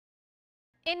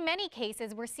In many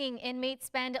cases, we're seeing inmates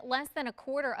spend less than a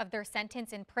quarter of their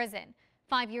sentence in prison.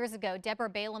 5 years ago,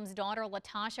 Deborah Balaam's daughter,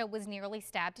 Latasha, was nearly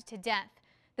stabbed to death.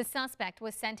 The suspect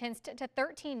was sentenced to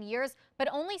 13 years, but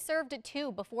only served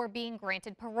 2 before being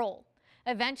granted parole.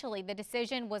 Eventually, the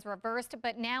decision was reversed,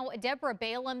 but now Deborah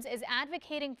Balaam's is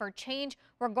advocating for change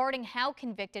regarding how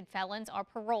convicted felons are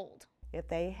paroled. If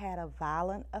they had a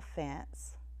violent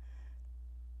offense,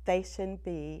 they shouldn't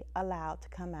be allowed to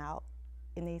come out.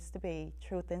 It needs to be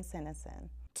truth in sentencing.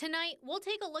 Tonight, we'll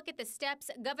take a look at the steps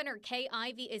Governor Kay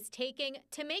Ivey is taking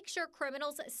to make sure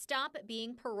criminals stop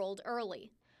being paroled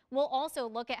early. We'll also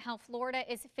look at how Florida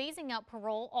is phasing out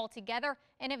parole altogether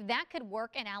and if that could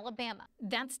work in Alabama.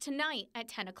 That's tonight at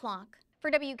 10 o'clock. For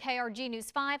WKRG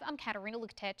News 5, I'm Katarina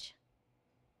Lukatich.